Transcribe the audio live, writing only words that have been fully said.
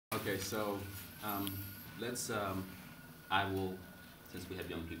Okay, so let's, I will, since we have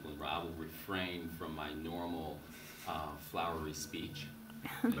young people in the room, I will refrain from my normal flowery speech.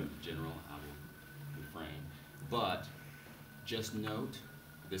 In general, I will refrain. But just note,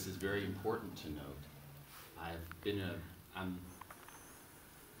 this is very important to note,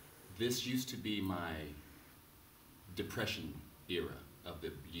 this used to be my depression era of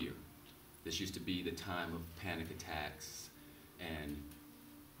the year. This used to be the time of panic attacks and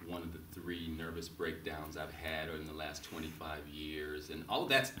one of the 3 nervous breakdowns I've had in the last 25 years, and all of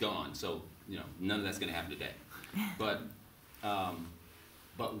that's gone. So, you know, none of that's going to happen today. But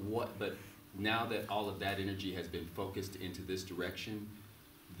now that all of that energy has been focused into this direction,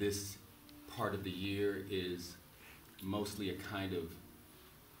 this part of the year is mostly a kind of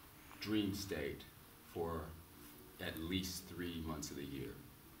dream state for at least 3 months of the year.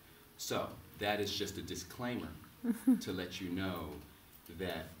 So that is just a disclaimer to let you know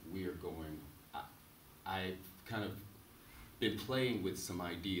that we are going, I've kind of been playing with some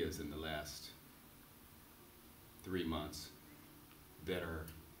ideas in the last 3 months that are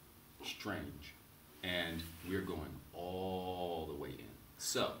strange, and we're going all the way in.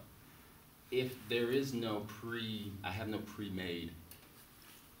 So if there is no I have no pre-made,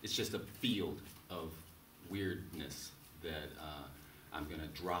 it's just a field of weirdness that I'm gonna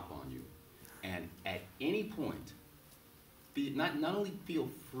drop on you. And at any point, not only feel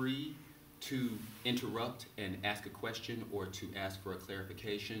free to interrupt and ask a question or to ask for a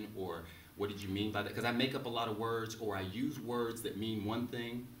clarification or what did you mean by that? Because I make up a lot of words or I use words that mean one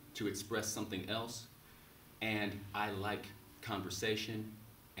thing to express something else. And I like conversation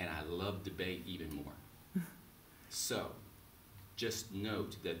and I love debate even more. So just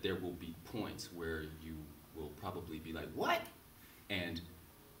note that there will be points where you will probably be like, what? And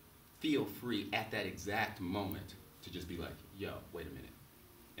feel free at that exact moment to just be like, yo, wait a minute,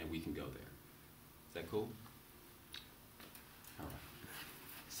 and we can go there. Is that cool? All right.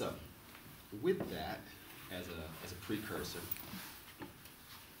 So, with that, as a precursor,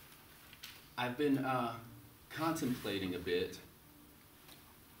 I've been contemplating a bit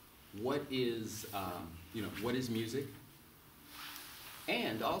what is, what is music,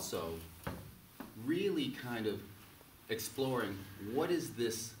 and also really kind of exploring what is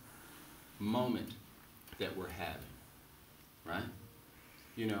this moment that we're having. Right?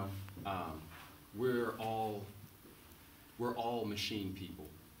 You know, we're all machine people.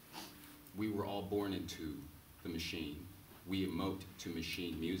 We were all born into the machine. We emote to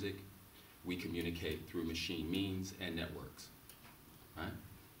machine music. We communicate through machine means and networks. Right?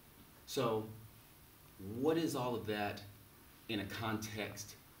 So, what is all of that in a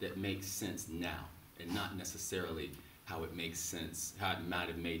context that makes sense now, and not necessarily how it makes sense, how it might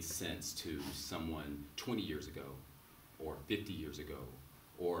have made sense to someone 20 years ago, or 50 years ago,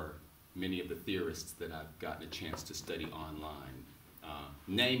 or many of the theorists that I've gotten a chance to study online,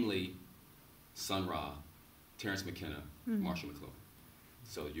 namely Sun Ra, Terence McKenna, Marshall McLuhan.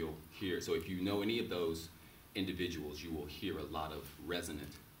 So you'll hear, so if you know any of those individuals, you will hear a lot of resonant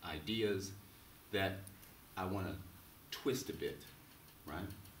ideas that I want to twist a bit, right?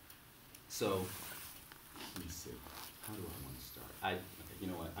 So, let me see, how do I want to start? Okay, you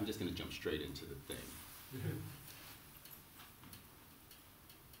know what, I'm just going to jump straight into the thing.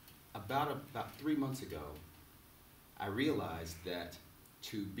 About 3 months ago, I realized that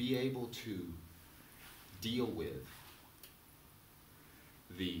to be able to deal with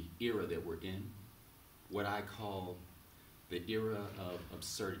the era that we're in, what I call the era of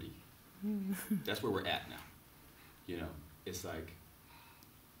absurdity, that's where we're at now. You know, it's like,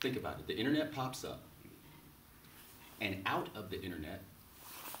 think about it, the internet pops up, and out of the internet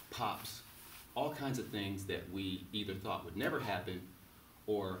pops all kinds of things that we either thought would never happen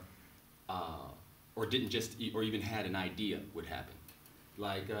or didn't just, or even had an idea would happen.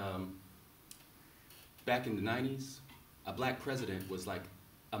 Like back in the 90s, a black president was like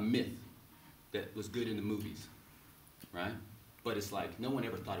a myth that was good in the movies, right? But it's like no one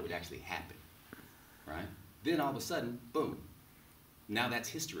ever thought it would actually happen, right? Then all of a sudden, boom, now that's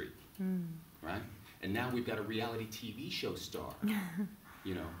history, right? And now we've got a reality TV show star.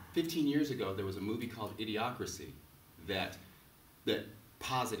 You know, 15 years ago, there was a movie called Idiocracy that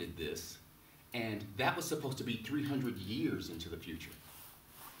posited this, and that was supposed to be 300 years into the future.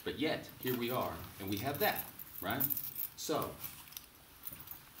 But yet, here we are, and we have that, right? So,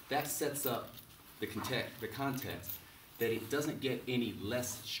 that sets up the context that it doesn't get any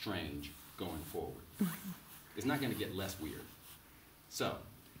less strange going forward. It's not going to get less weird. So,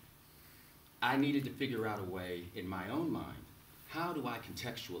 I needed to figure out a way in my own mind, how do I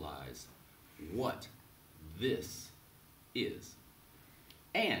contextualize what this is?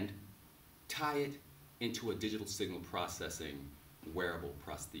 and tie it into a digital signal processing wearable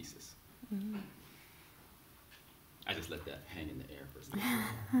prosthesis. Mm-hmm. I just let that hang in the air for a second.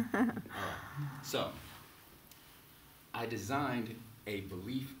 All right. So, I designed a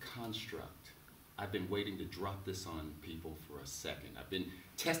belief construct. I've been waiting to drop this on people for a second. I've been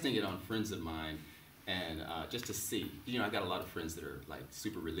testing it on friends of mine, and just to see. You know, I got a lot of friends that are like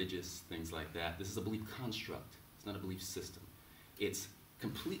super religious, things like that. This is a belief construct. It's not a belief system. It's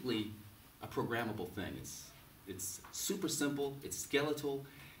completely a programmable thing. It's super simple, it's skeletal,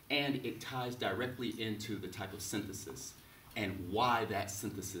 and it ties directly into the type of synthesis and why that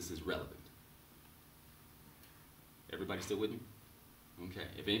synthesis is relevant. Everybody still with me? Okay,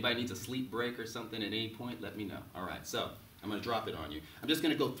 if anybody needs a sleep break or something at any point, let me know. All right, so I'm gonna drop it on you. I'm just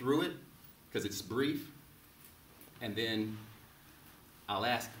gonna go through it because it's brief, and then I'll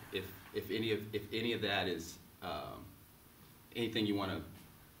ask if any of that is anything you wanna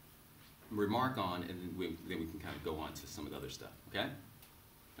remark on, and then we can kind of go on to some of the other stuff, okay?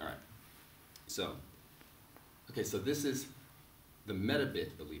 All right, so this is the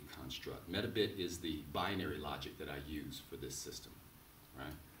MetaBit belief construct. MetaBit is the binary logic that I use for this system,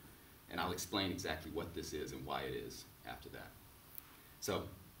 right? And I'll explain exactly what this is and why it is after that. So,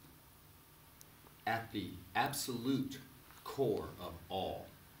 at the absolute core of all,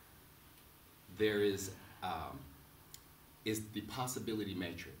 there is the possibility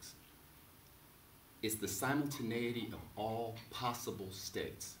matrix. It's the simultaneity of all possible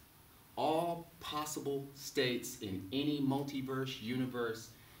states. All possible states in any multiverse, universe,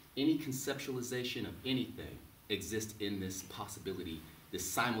 any conceptualization of anything exist in this possibility, this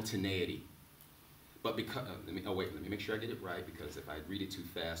simultaneity. But because, let me make sure I get it right, because if I read it too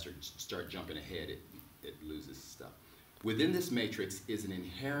fast or start jumping ahead, it loses stuff. Within this matrix is an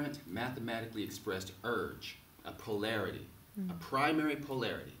inherent mathematically expressed urge, a polarity, a primary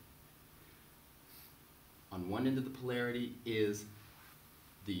polarity. On one end of the polarity is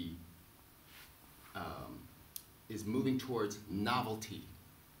moving towards novelty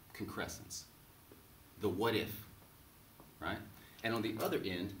concrescence, the what if, right? And on the other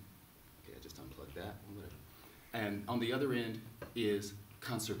end, okay, I just unplugged that, whatever. And on the other end is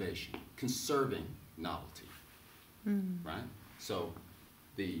conservation, conserving novelty, right? So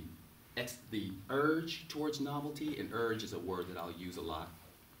the urge towards novelty, and urge is a word that I'll use a lot,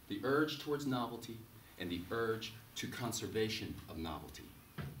 the urge towards novelty and the urge to conservation of novelty.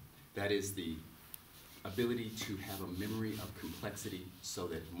 That is the ability to have a memory of complexity so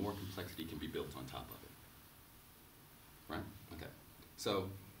that more complexity can be built on top of it. Right? Okay. So,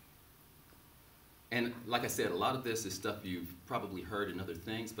 and like I said, a lot of this is stuff you've probably heard in other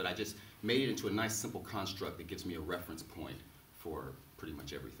things, but I just made it into a nice simple construct that gives me a reference point for pretty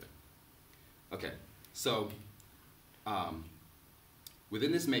much everything. Okay, so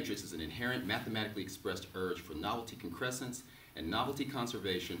within this matrix is an inherent mathematically expressed urge for novelty concrescence and novelty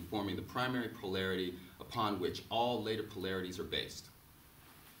conservation, forming the primary polarity upon which all later polarities are based.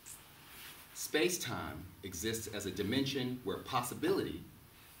 Space-time exists as a dimension where possibility,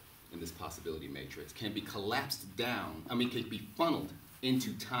 in this possibility matrix, can be collapsed down, can be funneled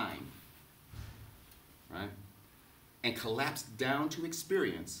into time, right? And collapsed down to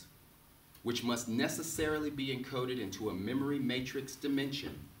experience, which must necessarily be encoded into a memory matrix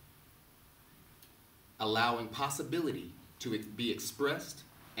dimension, allowing possibility to be expressed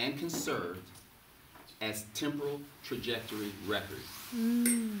and conserved as temporal trajectory record.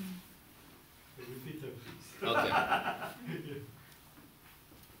 Okay.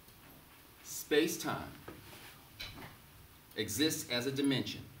 Space-time exists as a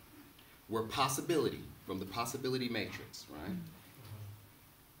dimension where possibility, from the possibility matrix, right,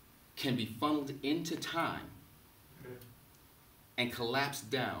 can be funneled into time and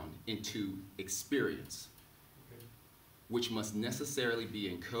collapsed down into experience, which must necessarily be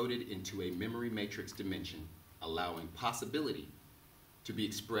encoded into a memory matrix dimension, allowing possibility to be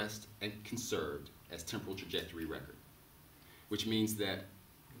expressed and conserved as temporal trajectory record. Which means that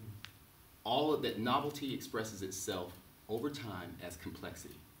all of that novelty expresses itself over time as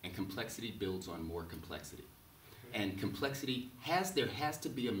complexity, and complexity builds on more complexity. And complexity there has to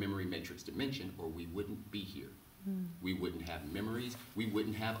be a memory matrix dimension, or we wouldn't be here. We wouldn't have memories, we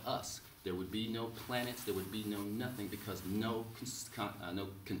wouldn't have us. There would be no planets, there would be no nothing, because no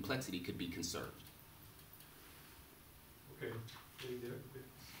complexity could be conserved. Okay.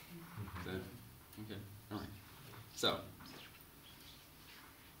 Okay, all right. So,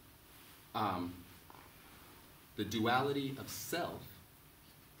 the duality of self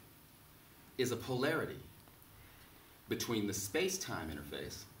is a polarity between the space-time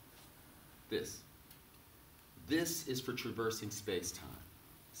interface, this is for traversing space-time,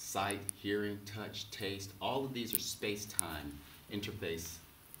 sight, hearing, touch, taste, all of these are space-time interface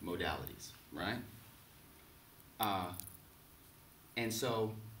modalities, right? And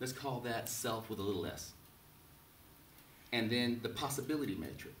so let's call that self with a little s. And then the possibility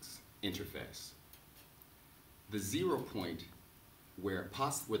matrix interface. The 0 point where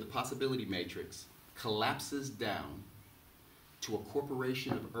the possibility matrix collapses down to a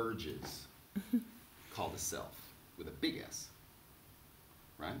corporation of urges called the self with a big S,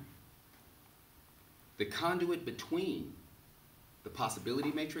 right? The conduit between the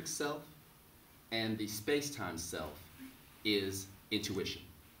possibility matrix self and the space-time self is intuition.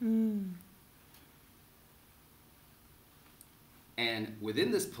 And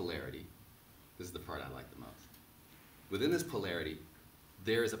within this polarity, this is the part I like the most, within this polarity,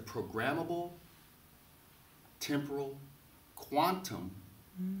 there is a programmable, temporal, quantum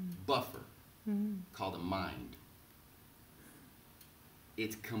buffer called a mind.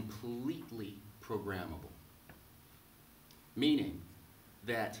 It's completely programmable. Meaning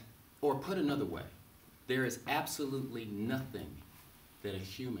that, or put another way, there is absolutely nothing that a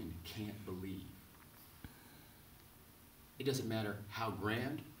human can't believe. It doesn't matter how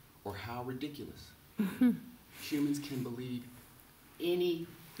grand or how ridiculous. Humans can believe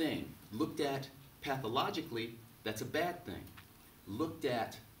anything. Looked at pathologically, that's a bad thing. Looked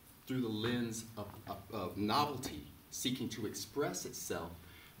at through the lens of novelty, seeking to express itself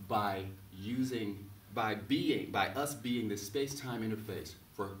by us being this space-time interface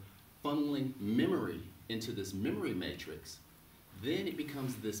for funneling memory into this memory matrix, then it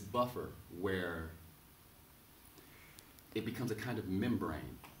becomes this buffer where it becomes a kind of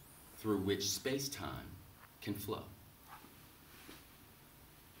membrane through which space-time can flow.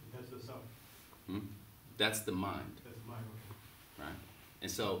 That's the self. That's the mind. That's the mind. Right? And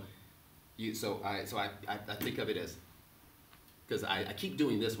so, I think of it as, because I keep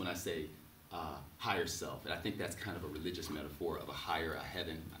doing this when I say higher self, and I think that's kind of a religious metaphor of a higher, a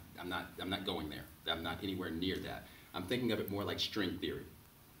heaven. I'm not going there. I'm not anywhere near that. I'm thinking of it more like string theory,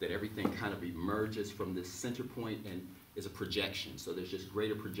 that everything kind of emerges from this center point and is a projection. So there's just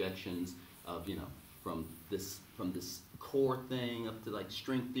greater projections of, from this core thing up to like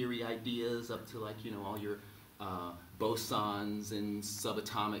string theory ideas, up to like, all your bosons and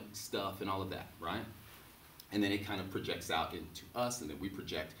subatomic stuff and all of that, right? And then it kind of projects out into us, and then we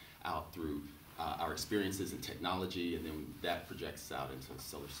project out through our experiences and technology, and then that projects out into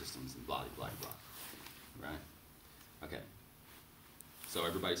solar systems and blah, blah, blah, right? Okay. So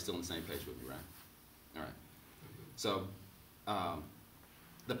everybody's still on the same page with me, right? All right. So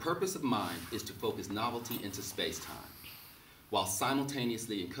the purpose of mind is to focus novelty into space-time, while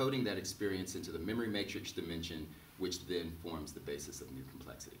simultaneously encoding that experience into the memory matrix dimension, which then forms the basis of new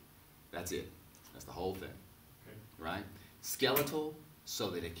complexity. That's it. That's the whole thing, right? Skeletal, so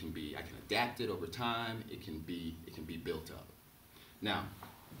that I can adapt it over time. It can be built up. Now,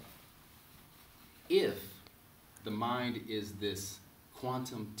 if the mind is this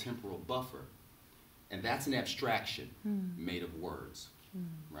quantum temporal buffer, and that's an abstraction made of words,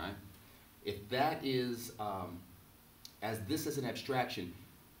 right? If that is, as this is an abstraction,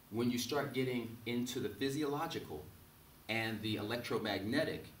 when you start getting into the physiological and the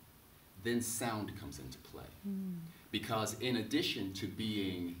electromagnetic, then sound comes into play. Because in addition to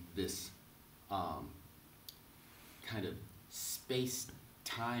being this kind of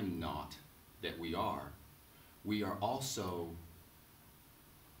space-time knot that we are also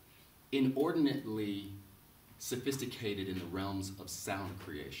inordinately sophisticated in the realms of sound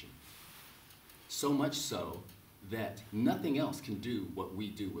creation. So much so that nothing else can do what we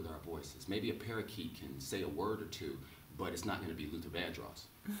do with our voices. Maybe a parakeet can say a word or two, but it's not going to be Luther Vandross.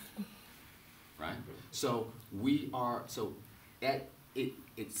 Right? So it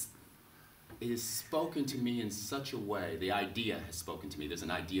is spoken to me in such a way, the idea has spoken to me. There's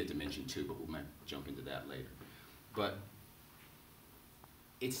an idea dimension too, but we might jump into that later. But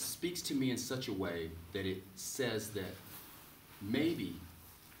it speaks to me in such a way that it says that maybe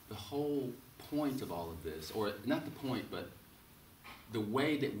the whole point of all of this, or not the point, but the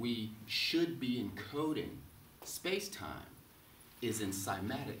way that we should be encoding space-time is in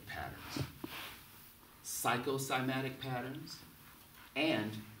cymatic patterns. Psychocymatic patterns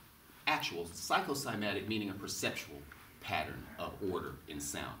and actual psychocymatic, meaning a perceptual pattern of order in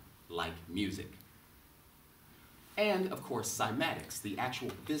sound, like music. And of course, cymatics, the actual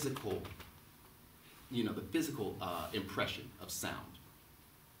physical, the physical impression of sound,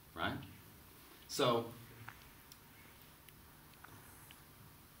 right? So,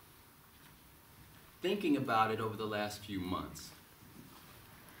 thinking about it over the last few months,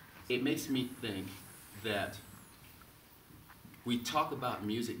 it makes me think that We talk about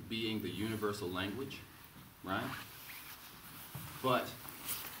music being the universal language, right? But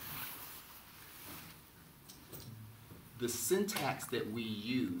the syntax that we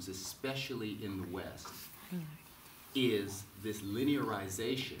use, especially in the West, is this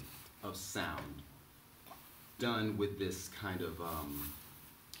linearization of sound done with this kind of,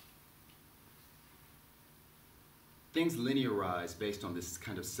 things linearize based on this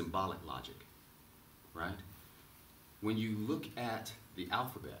kind of symbolic logic, right? When you look at the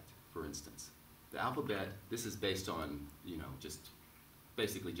alphabet, for instance, the alphabet, this is based on, you know, just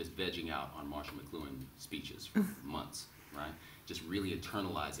basically just vegging out on Marshall McLuhan speeches for months, right? Just really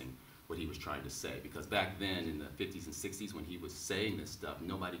internalizing what he was trying to say. Because back then in the 50s and 60s when he was saying this stuff,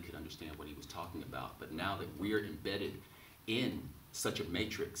 nobody could understand what he was talking about. But now that we're embedded in such a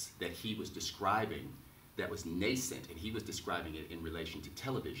matrix that he was describing that was nascent, and he was describing it in relation to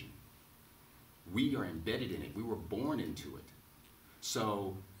television, we are embedded in it. We were born into it.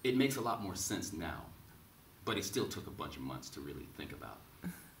 So it makes a lot more sense now. But it still took a bunch of months to really think about.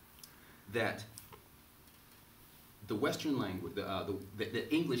 That the Western language,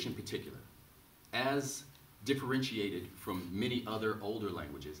 the English in particular, as differentiated from many other older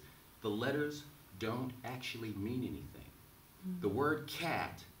languages, the letters don't actually mean anything. The word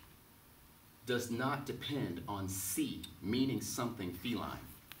cat does not depend on C, meaning something feline.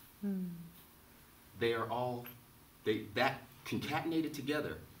 They are all, that concatenated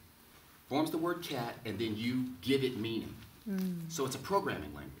together forms the word cat, and then you give it meaning. So it's a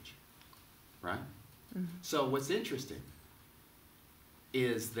programming language, right? So what's interesting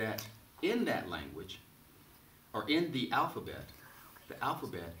is that in that language, or in the alphabet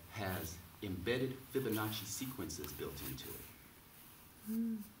has embedded Fibonacci sequences built into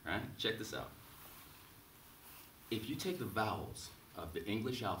it. Right? Check this out. If you take the vowels of the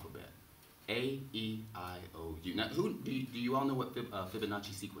English alphabet, A, E, I, O, U. Now, do you all know what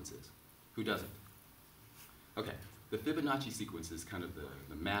Fibonacci sequence is? Who doesn't? Okay, the Fibonacci sequence is kind of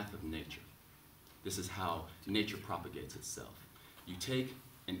the math of nature. This is how nature propagates itself. You take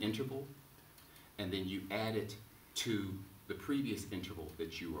an interval, and then you add it to the previous interval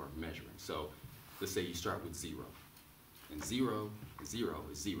that you are measuring. So let's say you start with 0. And 0 and 0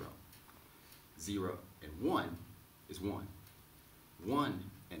 is 0. 0 and 1 is 1. 1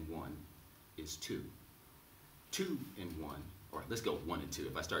 and 1 is 2. 2 and 1, or let's go 1 and 2.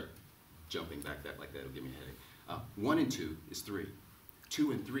 If I start jumping back like that, it'll give me a headache. 1 and 2 is 3.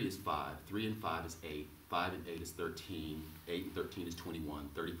 2 and 3 is 5. 3 and 5 is 8. 5 and 8 is 13. 8 and 13 is 21,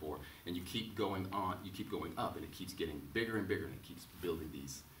 34. And you keep going on, you keep going up, and it keeps getting bigger and bigger, and it keeps building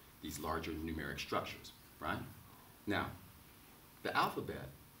these larger numeric structures, right? Now, the alphabet,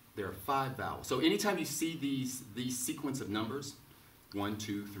 there are 5 vowels. So anytime you see these sequence of numbers, 1,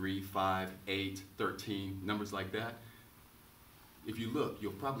 2, 3, 5, 8, 13, numbers like that, if you look,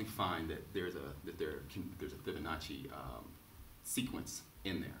 you'll probably find that there's a Fibonacci sequence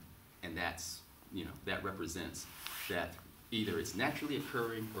in there, and that's, you know, that represents that either it's naturally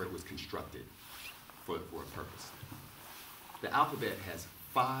occurring or it was constructed for a purpose. The alphabet has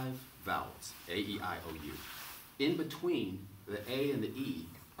 5 vowels, A, E, I, O, U. In between the A and the E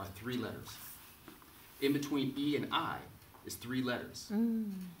are 3 letters. In between E and I is 3 letters.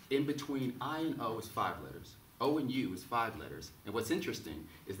 In between I and O is 5 letters. O and U is 5 letters. And what's interesting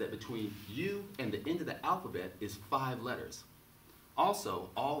is that between U and the end of the alphabet is 5 letters. Also,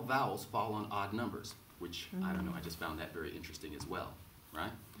 all vowels fall on odd numbers, which, I don't know, I just found that very interesting as well,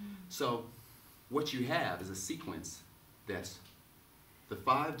 right? So what you have is a sequence that's the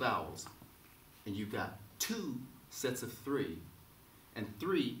 5 vowels, and you've got 2 sets of 3 and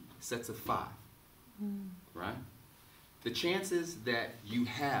 3 sets of 5, right? The chances that you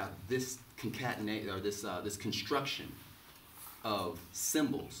have this concatenate, or this construction of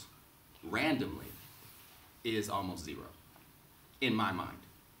symbols randomly is almost 0, in my mind.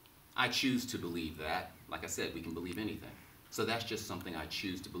 I choose to believe that. Like I said, we can believe anything. So that's just something I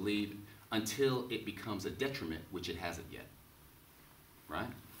choose to believe until it becomes a detriment, which it hasn't yet, right?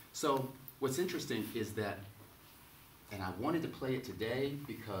 So what's interesting is that, and I wanted to play it today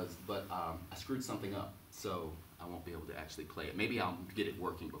but I screwed something up, so I won't be able to actually play it. Maybe I'll get it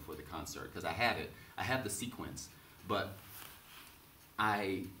working before the concert, because I have it. I have the sequence, but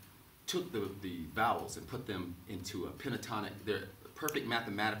I took the vowels and put them into a pentatonic. They're a perfect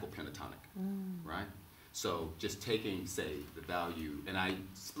mathematical pentatonic, right? So just taking, say, the value, and I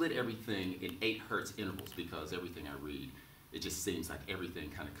split everything in 8 hertz intervals, because everything I read, it just seems like everything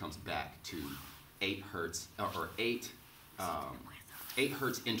kind of comes back to 8 hertz, or 8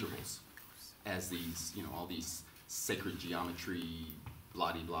 hertz intervals as these, you know, all these sacred geometry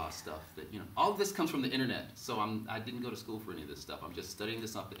blah-de-blah stuff that, all of this comes from the internet. So I didn't go to school for any of this stuff. I'm just studying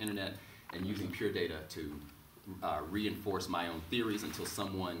this off the internet and using pure data to reinforce my own theories until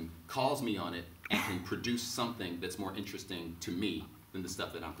someone calls me on it and can produce something that's more interesting to me than the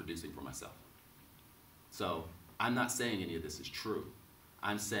stuff that I'm producing for myself. So I'm not saying any of this is true.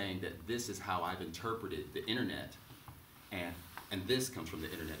 I'm saying that this is how I've interpreted the internet, and this comes from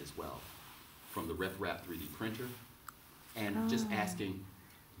the internet as well, from the RefRap 3D printer, and just asking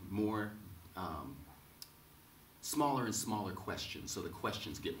more smaller and smaller questions, so the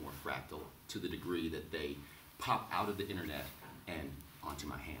questions get more fractal to the degree that they pop out of the internet and onto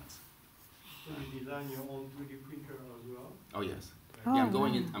my hands. So you design your own 3D printer as well? Oh yes. Yeah, I'm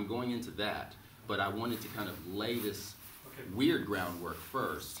going into that, but I wanted to kind of lay this weird groundwork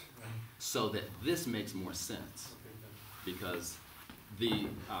first, so that this makes more sense. Because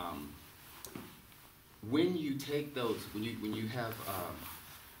when you take those, when you have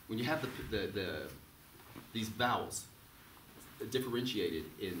these vowels differentiated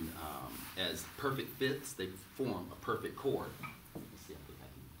in as perfect fifths, they form a perfect chord. Let's see, I think I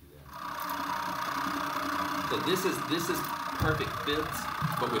can do that. So this is perfect fifths,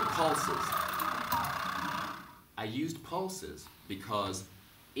 but with pulses. I used pulses because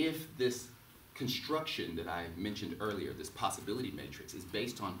if this construction that I mentioned earlier, this possibility matrix, is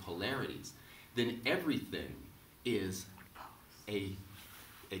based on polarities, then everything is a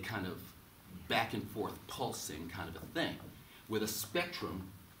kind of back and forth pulsing kind of a thing with a spectrum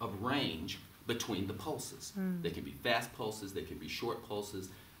of range between the pulses. They can be fast pulses, they can be short pulses,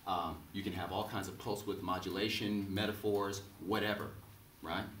 you can have all kinds of pulse width modulation, metaphors, whatever,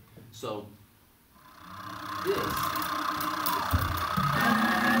 right? So this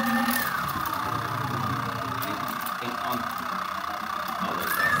and on, oh,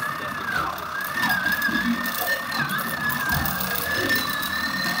 that's the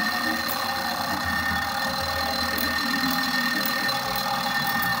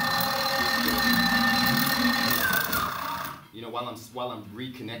while I'm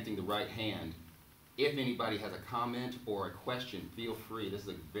reconnecting the right hand, if anybody has a comment or a question, feel free. This is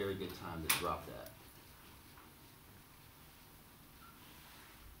a very good time to drop that.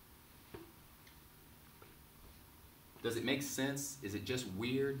 Does it make sense? Is it just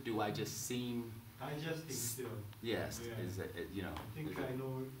weird? Do I just seem... Digesting still. Yes. Yeah. Is it, I think I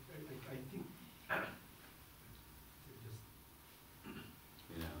know. I think...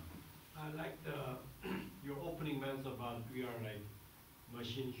 I like your opening mention about we are like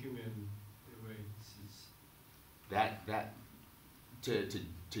machine human way.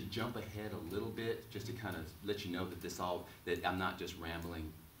 To jump ahead a little bit, just to kind of let you know that that I'm not just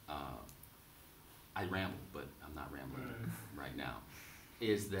rambling. I ramble, but I'm not rambling right now.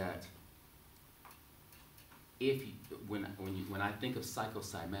 Is that when I think of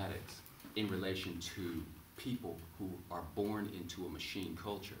psychosomatics in relation to people who are born into a machine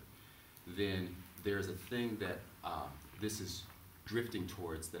culture, then there's a thing that this is drifting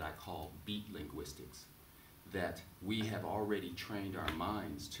towards that I call beat linguistics, that we have already trained our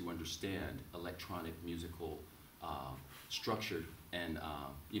minds to understand electronic musical structure and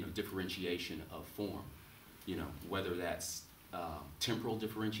differentiation of form, whether that's temporal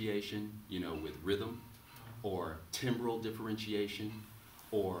differentiation, with rhythm, or timbral differentiation,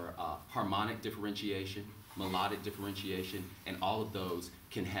 or harmonic differentiation, melodic differentiation, and all of those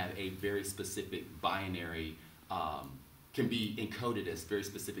can have a very specific binary, can be encoded as very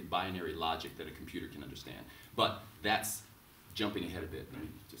specific binary logic that a computer can understand. But that's jumping ahead a bit. Let me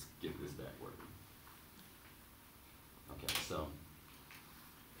just get this back working. Okay, so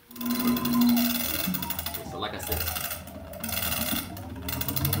like I said,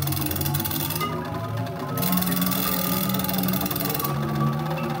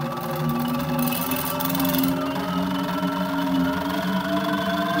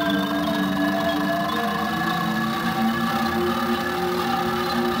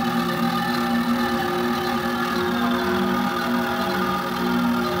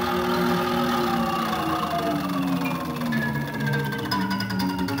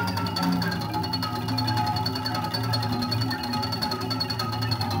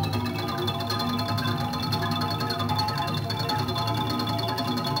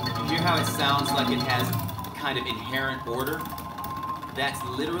 like it has a kind of inherent order. That's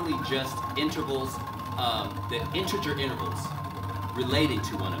literally just intervals, the integer intervals relating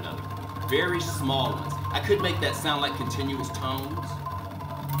to one another. Very small ones. I could make that sound like continuous tones,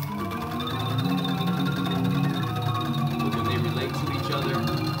 but when they relate to each other.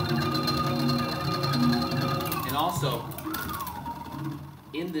 And also,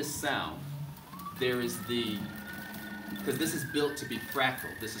 in this sound, there is the because this is built to be fractal.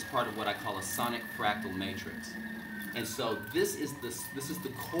 This is part of what I call a sonic fractal matrix. And so this is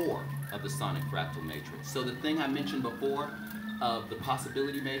the core of the sonic fractal matrix. So the thing I mentioned before of the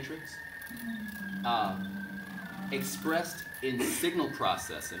possibility matrix, expressed in signal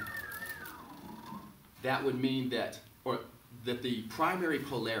processing, that would mean that the primary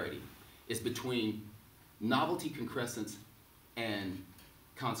polarity is between novelty concrescence and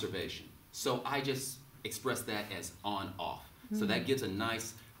conservation. So I just express that as on-off. So that gives a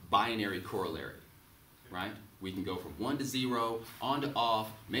nice binary corollary, right? We can go from 1 to 0, on to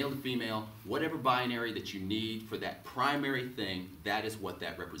off, male to female, whatever binary that you need for that primary thing, that is what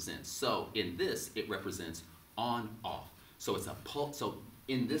that represents. So in this, it represents on-off. So it's a pulse. So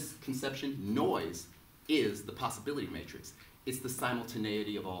in this conception, noise is the possibility matrix. It's the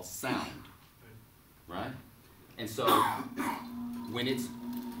simultaneity of all sound, right? And so when it's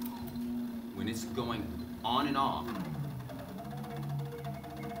going on and off,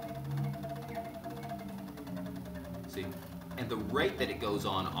 see, and the rate that it goes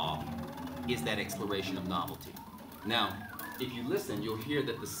on off is that exploration of novelty. Now, if you listen, you'll hear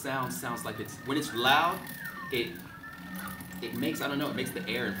that the sound sounds like when it's loud, it makes, I don't know, it makes the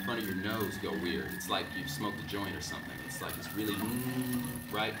air in front of your nose go weird. It's like you've smoked a joint or something. It's like it's really,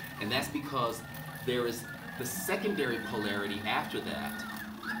 right? And that's because there is the secondary polarity after that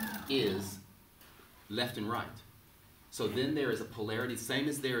is left and right. So then there is a polarity, same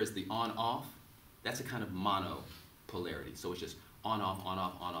as there is the on-off. That's a kind of mono polarity. So it's just on-off,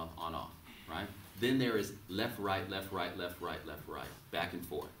 on-off, on-off, on-off, right? Then there is left, right, left, right, left, right, left, right, back and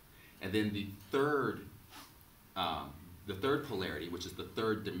forth. And then the third polarity, which is the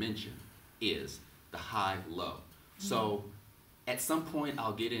third dimension, is the high-low. So at some point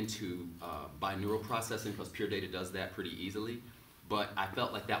I'll get into binaural processing because pure data does that pretty easily. But I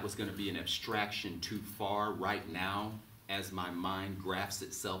felt like that was going to be an abstraction too far right now as my mind graphs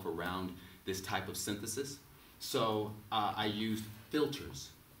itself around this type of synthesis. So I used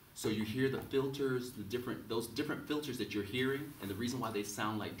filters. So you hear the filters, those different filters that you're hearing, and the reason why they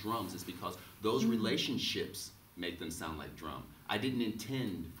sound like drums is because those relationships make them sound like drum. I didn't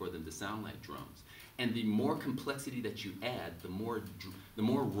intend for them to sound like drums. And the more complexity that you add, the more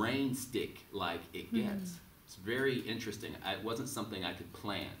rain stick-like it gets. It's very interesting. It wasn't something I could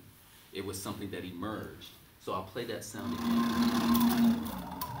plan. It was something that emerged. So I'll play that sound again.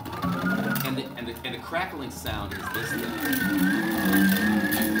 And the crackling sound is this thing.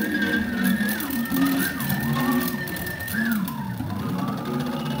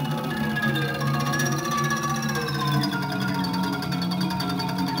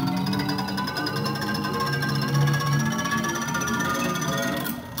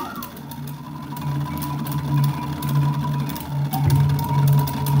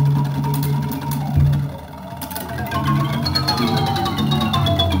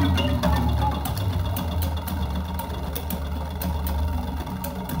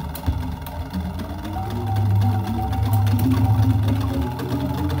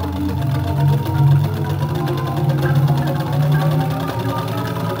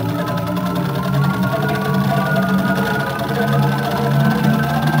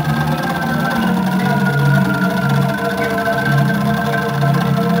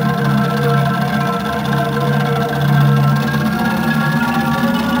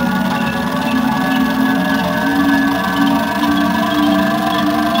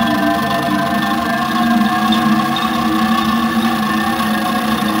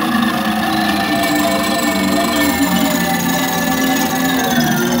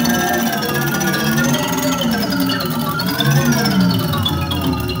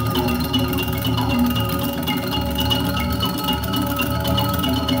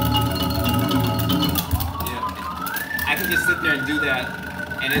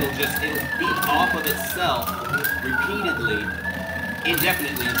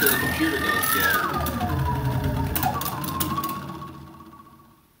 Indefinitely until the computer goes dead.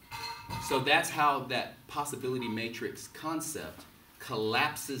 So that's how that possibility matrix concept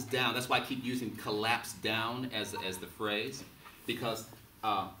collapses down. That's why I keep using collapse down as the phrase, because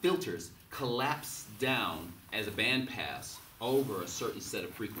filters collapse down as a bandpass over a certain set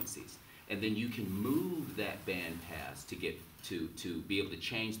of frequencies. And then you can move that bandpass to get to be able to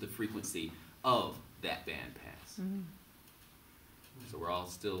change the frequency of that bandpass. So we're all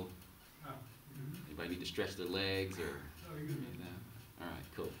still, anybody need to stretch their legs or anything like that? All right,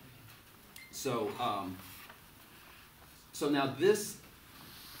 cool. So, so now this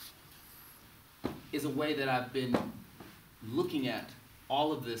is a way that I've been looking at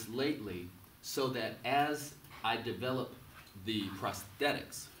all of this lately, so that as I develop the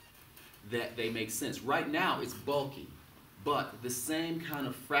prosthetics, that they make sense. Right now it's bulky. but the same kind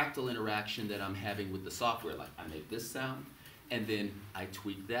of fractal interaction that I'm having with the software, like I make this sound, and then I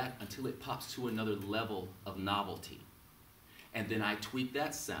tweak that until it pops to another level of novelty. And then I tweak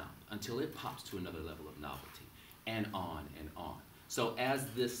that sound until it pops to another level of novelty, and on and on. So as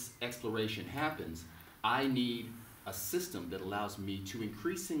this exploration happens, I need a system that allows me to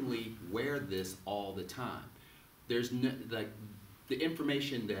increasingly wear this all the time. There's no, like, the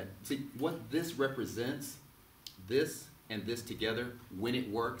information that, see, what this represents, this and this together, when it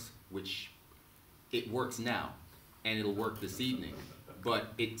works, which it works now, and it'll work this evening,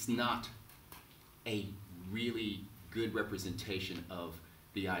 but it's not a really good representation of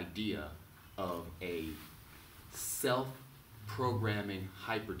the idea of a self-programming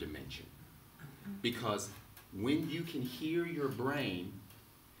hyperdimension. Because when you can hear your brain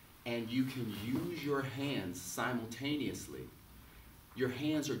and you can use your hands simultaneously, your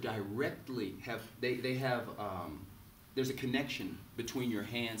hands are directly, there's a connection between your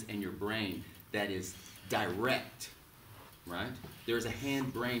hands and your brain that is direct, right? There's a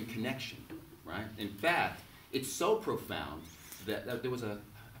hand-brain connection, right? In fact, it's so profound that there was I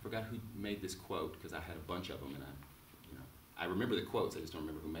forgot who made this quote, because I had a bunch of them, and I remember the quotes, I just don't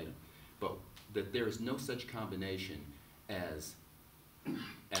remember who made them, but that there is no such combination as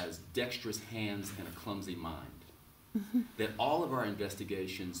dexterous hands and a clumsy mind. That all of our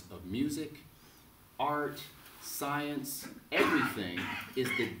investigations of music, art, science, everything is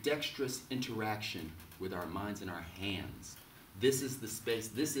the dexterous interaction with our minds and our hands. This is the space,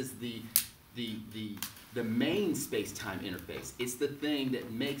 this is the main space-time interface. It's the thing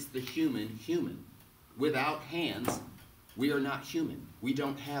that makes the human human. Without hands, we are not human. We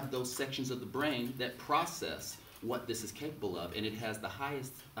don't have those sections of the brain that process what this is capable of, and it has the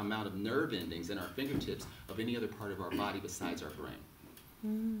highest amount of nerve endings in our fingertips of any other part of our body besides our brain.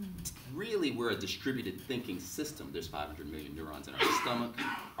 Really, we're a distributed thinking system. There's 500 million neurons in our stomach.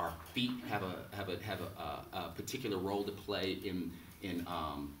 Our feet have a particular role to play in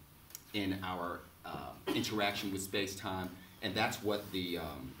our interaction with space-time, and that's what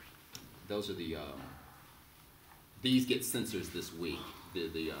those are the these get sensors this week.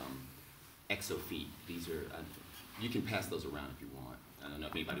 The exofeet. These are you can pass those around if you want. I don't know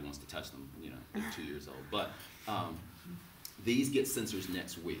if anybody wants to touch them. They're 2 years old, but these get sensors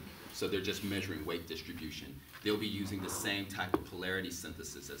next week. So they're just measuring weight distribution. They'll be using the same type of polarity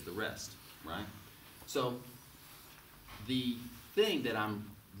synthesis as the rest, right? So the thing that I'm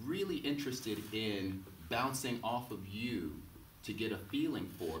really interested in bouncing off of you to get a feeling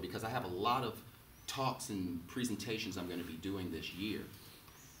for, because I have a lot of talks and presentations I'm going to be doing this year,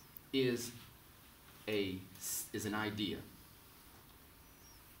 is an idea.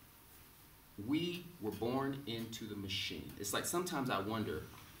 We were born into the machine. It's like sometimes I wonder,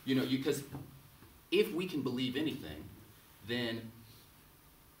 because if we can believe anything, then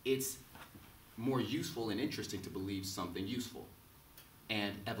it's more useful and interesting to believe something useful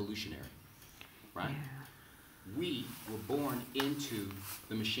and evolutionary, right? Yeah. We were born into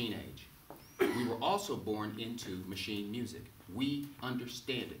the machine age. We were also born into machine music. We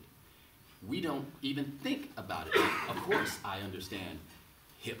understand it. We don't even think about it. Of course, I understand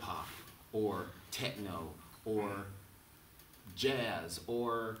hip-hop or techno or jazz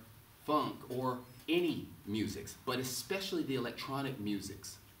or funk or any musics, but especially the electronic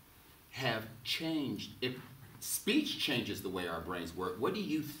musics have changed. If speech changes the way our brains work, what do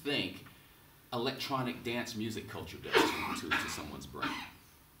you think electronic dance music culture does to someone's brain?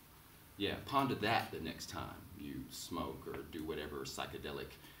 Yeah, ponder that the next time you smoke or do whatever psychedelic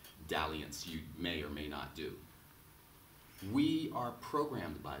dalliance you may or may not do. We are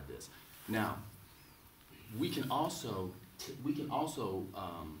programmed by this. Now, we can also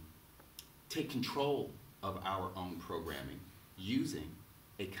take control of our own programming using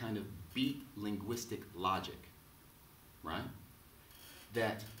a kind of beat linguistic logic, right?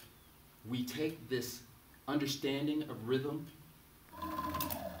 That we take this understanding of rhythm.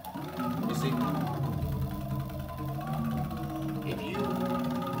 You see, if you,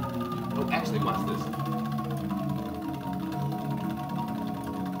 oh, actually watch this.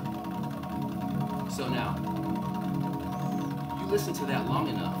 So now, you listen to that long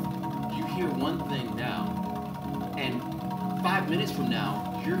enough, you hear one thing now, and 5 minutes from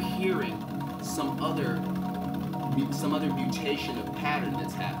now, you're hearing some other mutation of pattern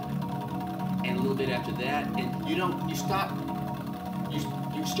that's happening. And a little bit after that, and you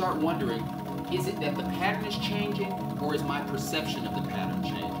start wondering, is it that the pattern is changing, or is my perception of the pattern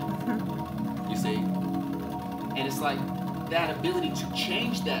changing? You see? And it's like that ability to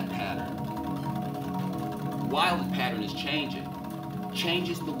change that pattern while the pattern is changing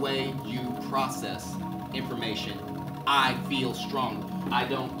changes the way you process information I feel stronger. I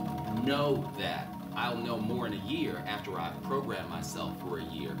don't know that. I'll know more in a year after I've programmed myself for a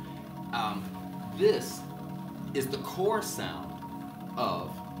year. This is the core sound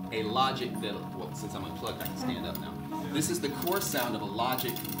of a logic that, well, since I'm unplugged, I can stand up now. This is the core sound of a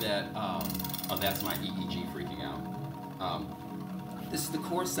logic that, oh, that's my EEG freaking out. This is the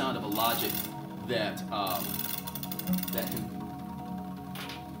core sound of a logic that, that can,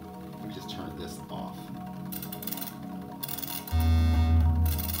 let me just turn this off.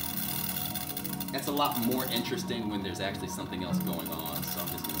 That's a lot more interesting when there's actually something else going on, so I'm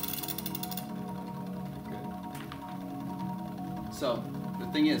just gonna, okay. So the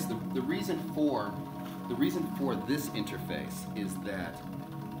thing is, the reason for this interface is that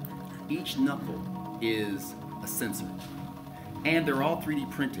each knuckle is a sensor, and they're all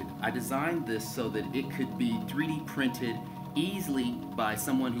 3D printed. I designed this so that it could be 3D printed easily by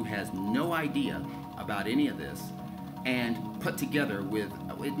someone who has no idea about any of this, and put together with,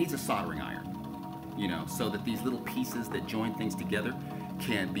 it needs a soldering iron, you know, so that these little pieces that join things together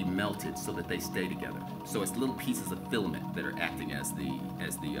can be melted so that they stay together. So it's little pieces of filament that are acting as the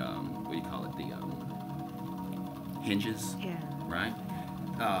what do you call it, the hinges, yeah. Right?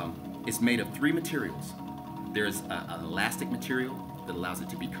 It's made of 3 materials. There's an elastic material that allows it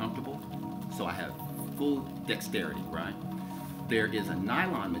to be comfortable, so I have full dexterity, right? There is a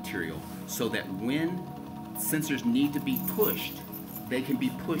nylon material so that when sensors need to be pushed, they can be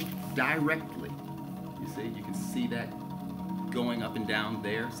pushed directly. You see, you can see that going up and down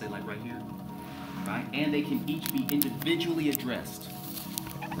there, say like right here, right? And they can each be individually addressed,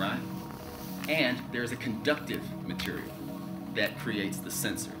 right? And there's a conductive material that creates the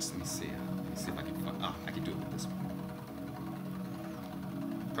sensors. Let me see if I can find, oh, I can do it with this one.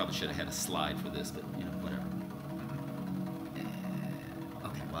 Probably should have had a slide for this, but you know, whatever.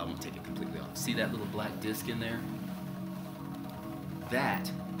 Okay, well I won't take it completely off. See that little black disc in there?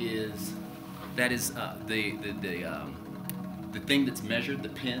 That is the thing that's measured, the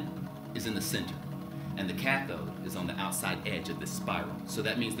pin, is in the center. And the cathode is on the outside edge of this spiral. So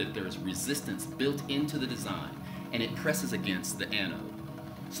that means that there is resistance built into the design, and it presses against the anode.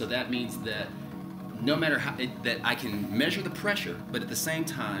 So that means that no matter how, that I can measure the pressure, but at the same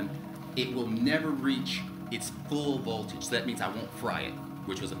time, it will never reach its full voltage. So that means I won't fry it,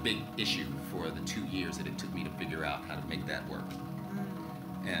 which was a big issue for the 2 years that it took me to figure out how to make that work.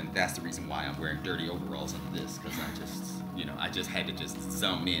 And that's the reason why I'm wearing dirty overalls under this, because I just had to just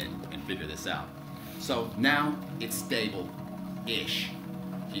zone in and figure this out. So now it's stable-ish,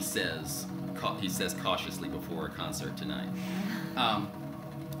 he says cautiously before a concert tonight.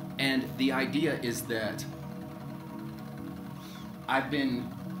 And the idea is that I've been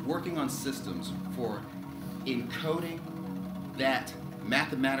working on systems for encoding that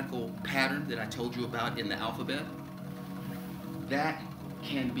mathematical pattern that I told you about in the alphabet. That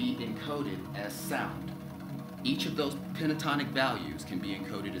can be encoded as sound. Each of those pentatonic values can be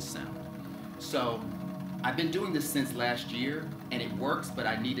encoded as sound. So I've been doing this since last year, and it works, but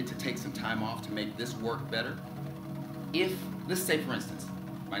I needed to take some time off to make this work better. Let's say for instance,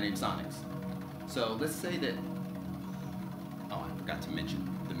 my name's Onyx. So let's say that, oh, I forgot to mention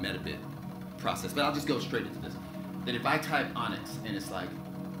the MetaBit process, but I'll just go straight into this. That if I type Onyx and it's like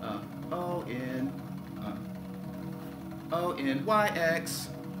O-N-Y-X,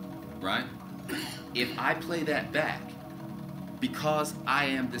 right? If I play that back, because I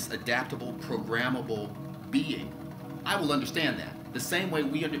am this adaptable, programmable being, I will understand that. The same way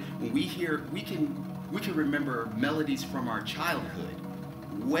when we hear, we can remember melodies from our childhood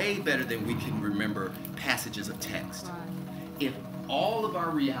way better than we can remember passages of text. Right. If all of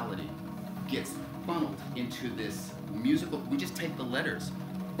our reality gets funneled into this musical, we just take the letters,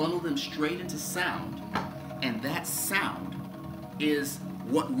 funnel them straight into sound, and that sound is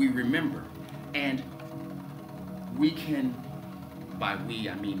what we remember. And we can, by we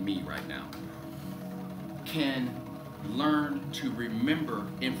I mean me right now, can learn to remember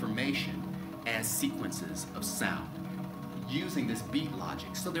information as sequences of sound using this beat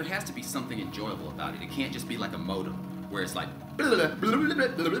logic. So there has to be something enjoyable about it. It can't just be like a modem where it's like,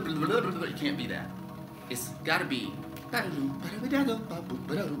 it can't be that. It's got to be,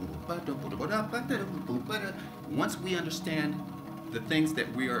 once we understand the things that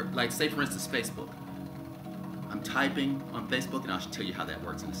we are, like say for instance Facebook. I'm typing on Facebook, and I'll tell you how that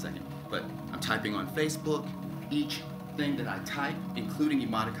works in a second, but I'm typing on Facebook. Each thing that I type, including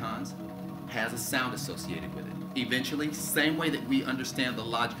emoticons, has a sound associated with it. Eventually, same way that we understand the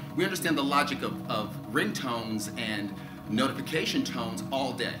logic, of ringtones and notification tones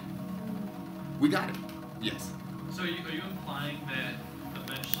all day. We got it. Yes. So are you implying that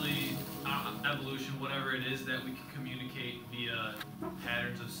eventually evolution, whatever it is, that we can communicate via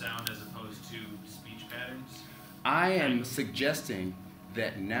patterns of sound as opposed to speech patterns? I am suggesting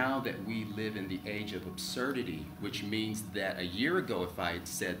that now that we live in the age of absurdity, which means that a year ago if I had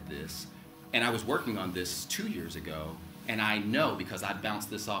said this, and I was working on this 2 years ago, and I know because I bounced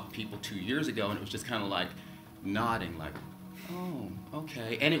this off people 2 years ago, and it was just kind of like nodding, like, oh,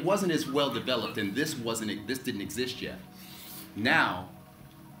 okay. And it wasn't as well developed, and this didn't exist yet. Now,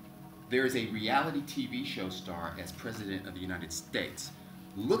 there is a reality TV show star as President of the United States,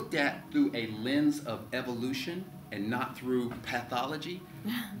 looked at through a lens of evolution and not through pathology.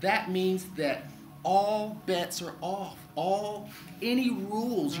 That means that all bets are off. Any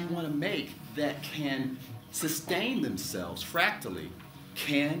rules you want to make that can sustain themselves fractally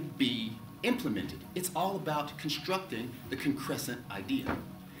can be implemented. It's all about constructing the concrescent idea.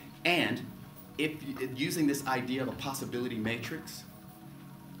 And if using this idea of a possibility matrix,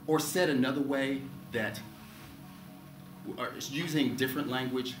 or said another way, that or using different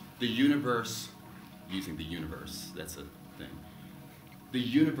language, the universe, using the universe, that's a thing. The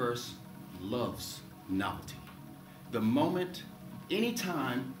universe loves novelty. The moment,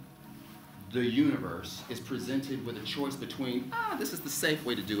 anytime the universe is presented with a choice between, this is the safe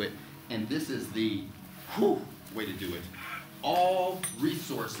way to do it, and this is the way to do it, all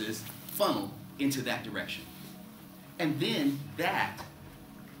resources funnel into that direction. And then that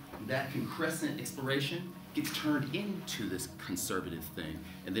concrescent exploration gets turned into this conservative thing,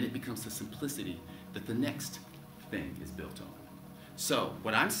 and then it becomes the simplicity that the next thing is built on. So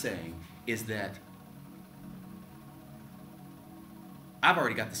what I'm saying is that I've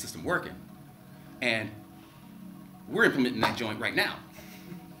already got the system working, and we're implementing that joint right now.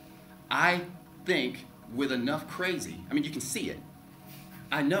 I think with enough crazy, I mean, you can see it.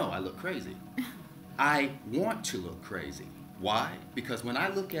 I know I look crazy. I want to look crazy. Why? Because when I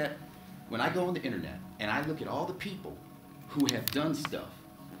go on the internet and I look at all the people who have done stuff,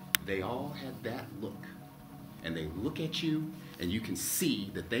 they all have that look. And they look at you and you can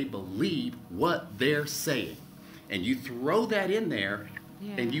see that they believe what they're saying. And you throw that in there,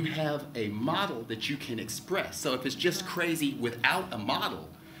 and you have a model that you can express. So if it's just crazy without a model,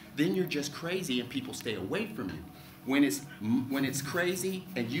 then you're just crazy and people stay away from you. When it's crazy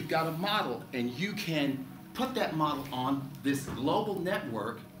and you've got a model and you can put that model on this global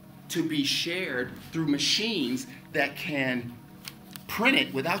network to be shared through machines that can print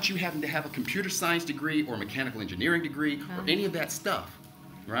it without you having to have a computer science degree or mechanical engineering degree or any of that stuff,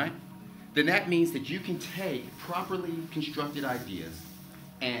 right? Then that means that you can take properly constructed ideas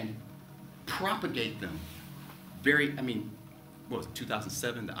and propagate them what was it,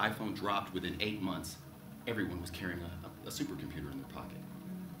 2007, the iPhone dropped. Within 8 months, everyone was carrying a supercomputer in their pocket.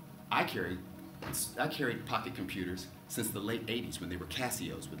 I carried pocket computers since the late 80s when they were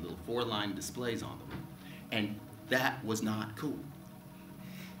Casios with little 4-line displays on them. And that was not cool.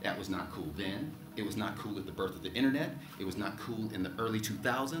 That was not cool then. It was not cool at the birth of the internet. It was not cool in the early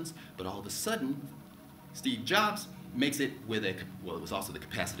 2000s. But all of a sudden, Steve Jobs makes it with it was also the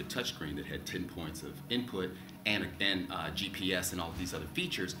capacitive touchscreen that had 10 points of input and GPS and all of these other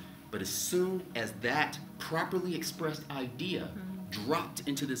features. But as soon as that properly expressed idea dropped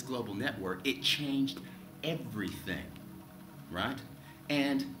into this global network, it changed everything, right?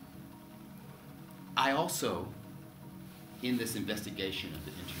 And I also, in this investigation of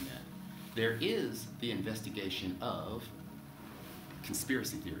the internet, there is the investigation of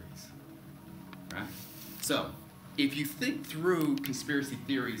conspiracy theories, right? So, if you think through conspiracy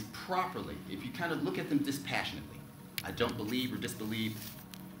theories properly, if you kind of look at them dispassionately, I don't believe or disbelieve.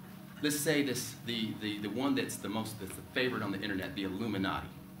 Let's say the one that's the favorite on the internet, the Illuminati.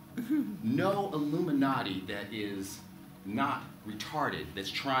 No Illuminati that is not retarded, that's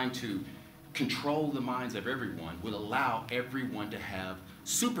trying to control the minds of everyone, would allow everyone to have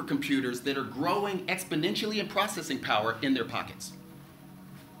supercomputers that are growing exponentially in processing power in their pockets.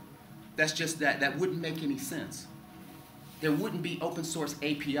 That's just that wouldn't make any sense. There wouldn't be open source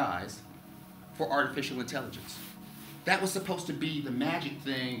APIs for artificial intelligence. That was supposed to be the magic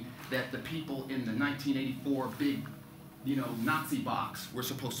thing that the people in the 1984 big, Nazi box were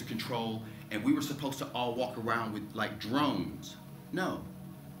supposed to control, and we were supposed to all walk around with like drones. No,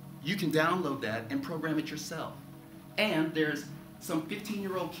 you can download that and program it yourself. And there's some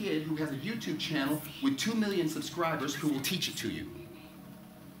 15-year-old kid who has a YouTube channel with 2 million subscribers who will teach it to you.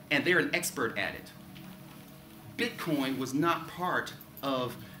 And they're an expert at it. Bitcoin was not part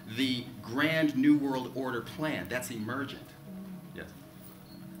of the grand New World Order plan. That's emergent. Yes?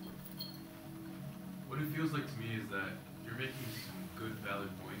 What it feels like to me is that you're making some good, valid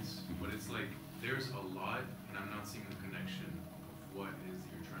points, but it's like there's a lot, and I'm not seeing the connection of what it is that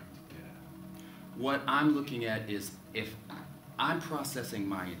you're trying to get at? What I'm looking at is if I'm processing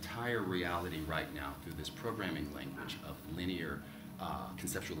my entire reality right now through this programming language of linear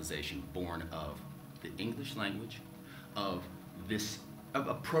conceptualization born of the English language, of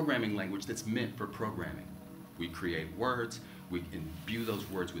a programming language that's meant for programming. We create words, we imbue those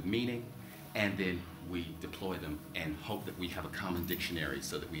words with meaning, and then we deploy them and hope that we have a common dictionary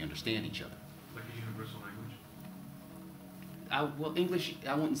so that we understand each other. Like a universal language? Well, English,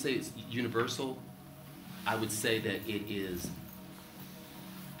 I wouldn't say it's universal. I would say that it is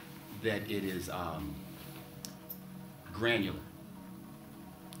granular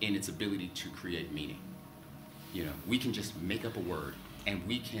in its ability to create meaning. You know, we can just make up a word and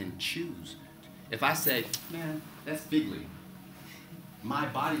we can choose. If I say, man, that's figly, my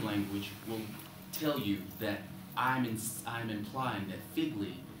body language will tell you that I'm implying that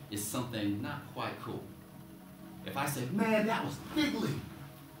figly is something not quite cool. If I say, man, that was figly,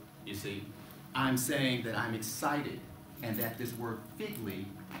 you see, I'm saying that I'm excited and that this word figly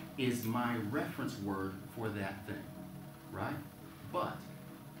is my reference word for that thing, right? But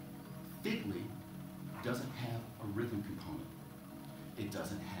figly doesn't have a rhythm component. It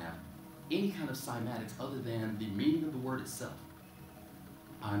doesn't have any kind of cymatics other than the meaning of the word itself.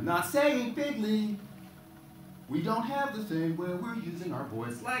 I'm not saying figly. We don't have the thing where we're using our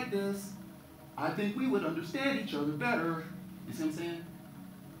voice like this. I think we would understand each other better. You see what I'm saying?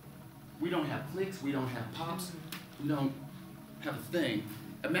 We don't have clicks, we don't have pops, we don't have a thing.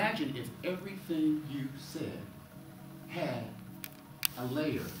 Imagine if everything you said had a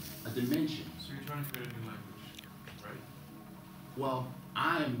layer, a dimension. So you're trying to create a new language, right? Well,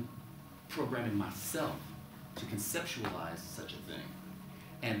 I'm programming myself to conceptualize such a thing.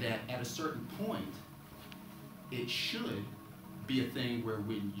 And that at a certain point, it should be a thing where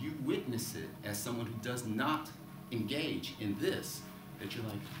when you witness it as someone who does not engage in this, that you're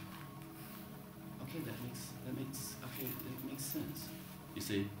like, okay, that makes sense. You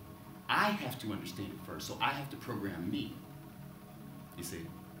see, I have to understand it first, so I have to program me. You see,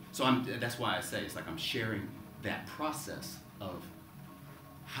 so that's why I say it's like I'm sharing that process of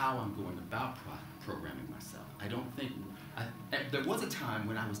how I'm going about programming myself. I don't think there was a time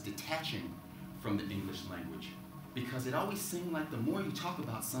when I was detaching from the English language because it always seemed like the more you talk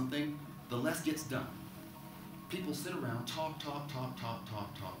about something, the less gets done. People sit around, talk.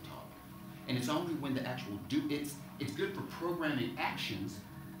 And it's only when the actual it's good for programming actions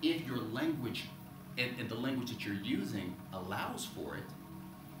if your language and the language that you're using allows for it.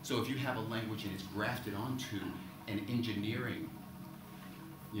 So if you have a language and it's grafted onto an engineering,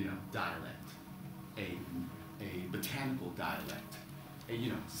 dialect, a botanical dialect,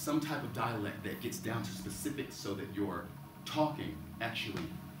 some type of dialect that gets down to specifics so that your talking actually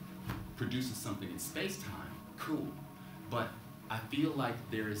produces something in space-time, cool. But I feel like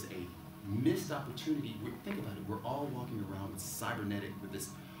there is a missed opportunity. Think about it, we're all walking around with with this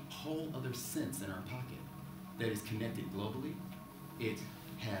whole other sense in our pocket that is connected globally. It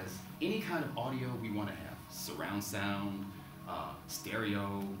has any kind of audio we want to have, surround sound,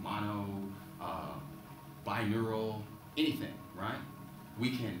 stereo, mono, binaural, anything, right?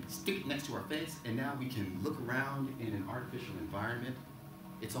 We can stick it next to our face, and now we can look around in an artificial environment.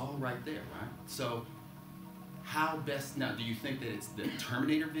 It's all right there, right? So how best, now do you think that it's the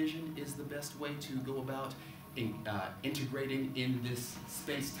Terminator vision is the best way to go about integrating in this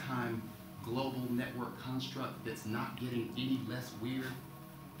space-time global network construct that's not getting any less weird,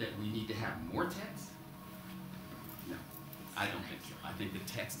 that we need to have more text? No, I don't think so. I think the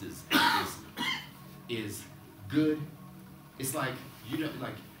text is good. It's like,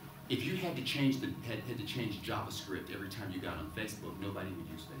 if you had to change JavaScript every time you got on Facebook, nobody would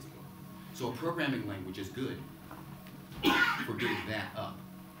use Facebook. So a programming language is good for getting that up.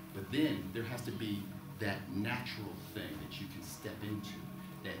 But then there has to be that natural thing that you can step into,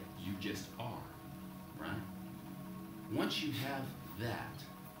 that you just are, right? Once you have that,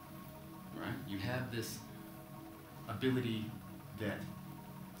 right, you have this ability that,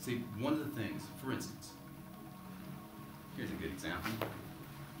 see, one of the things, for instance, here's a good example.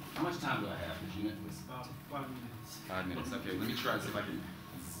 How much time do I have, Regina? About 5 minutes. 5 minutes, okay, let me try to see if I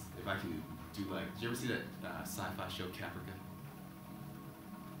can do like, did you ever see that sci-fi show Caprica?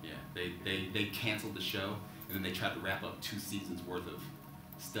 Yeah, they canceled the show, and then they tried to wrap up 2 seasons worth of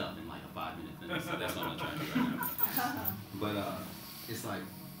stuff in like a 5-minute thing, so that's what I'm trying to do right now. But it's like,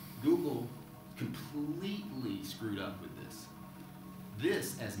 Google completely screwed up with this.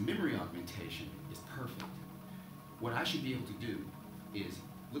 This, as memory augmentation, is perfect. What I should be able to do is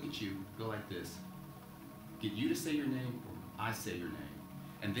look at you, go like this, get you to say your name, or I say your name.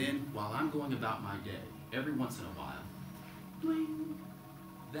 And then, while I'm going about my day, every once in a while, bling,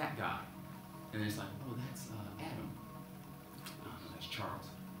 that guy. And it's like, oh, that's Adam. Oh, no, that's Charles.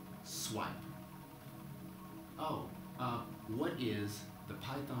 Swipe. Oh, what is the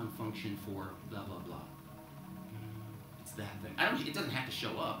Python function for blah, blah, blah? It's that thing. It doesn't have to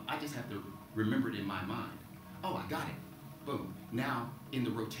show up. I just have to remember it in my mind. Oh, I got it. Boom. Now, in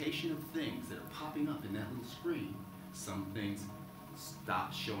the rotation of things that are popping up in that little screen, some things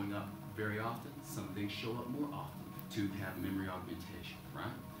stop showing up very often, some things show up more often to have memory augmentation,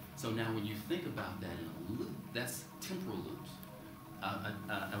 right? So now when you think about that in a loop, that's temporal loops.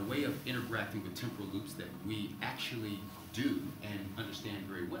 A way of interacting with temporal loops that we actually do and understand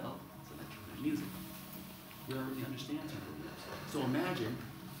very well is electronic music. We already understand temporal loops. So imagine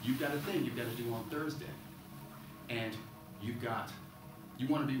you've got a thing you've got to do on Thursday, and you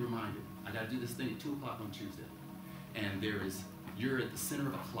want to be reminded, I got to do this thing at 2 o'clock on Tuesday. And you're at the center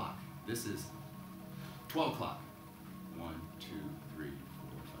of a clock. This is 12 o'clock. 1, 2, 3, 4,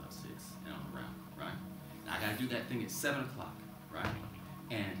 5, 6, and on around, right? Now I got to do that thing at 7 o'clock, right?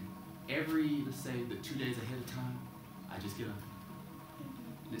 And let's say, the 2 days ahead of time, I just get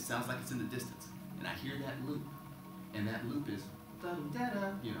and it sounds like it's in the distance. And I hear that loop. And that loop is,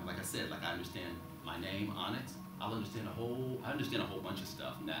 da-da-da-da. You know, like I said, like I understand my name, Onyx. I understand a whole bunch of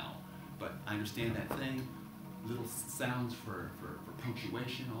stuff now. But I understand that thing, little sounds for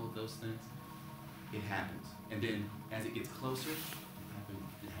punctuation, all of those things. It happens. And then as it gets closer, it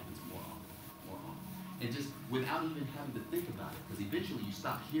happens more often. And just without even having to think about it, because eventually you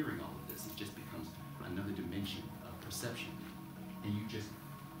stop hearing all of this. It just becomes another dimension of perception. And you just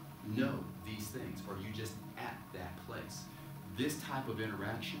know these things, or you just at that place. This type of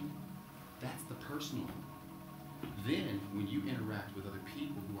interaction, that's the personal one. Then, when you interact with other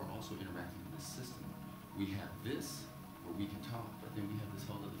people who are also interacting with the system, we have this, where we can talk, but then we have this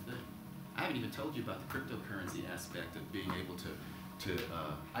whole other thing. I haven't even told you about the cryptocurrency aspect of being able to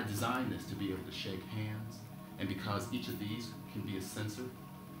I designed this to be able to shake hands, and because each of these can be a sensor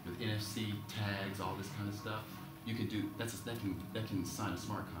with NFC tags, all this kind of stuff, you can do, that can sign a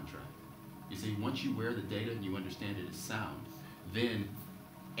smart contract. You see, once you wear the data and you understand it as sound, then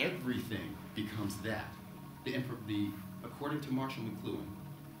everything becomes that. According to Marshall McLuhan,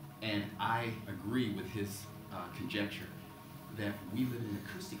 and I agree with his conjecture, that we live in an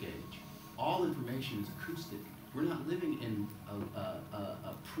acoustic age. All information is acoustic. We're not living in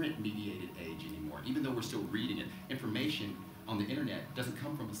a print-mediated age anymore, even though we're still reading it. Information on the internet doesn't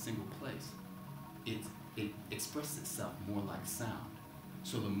come from a single place. It expresses itself more like sound.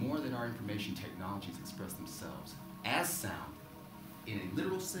 So the more that our information technologies express themselves as sound, in a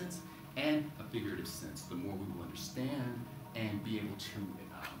literal sense and a figurative sense, the more we will understand and be able to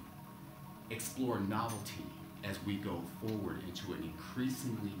explore novelty as we go forward into an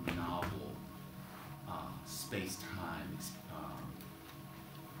increasingly novel space-time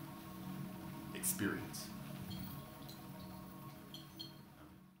experience.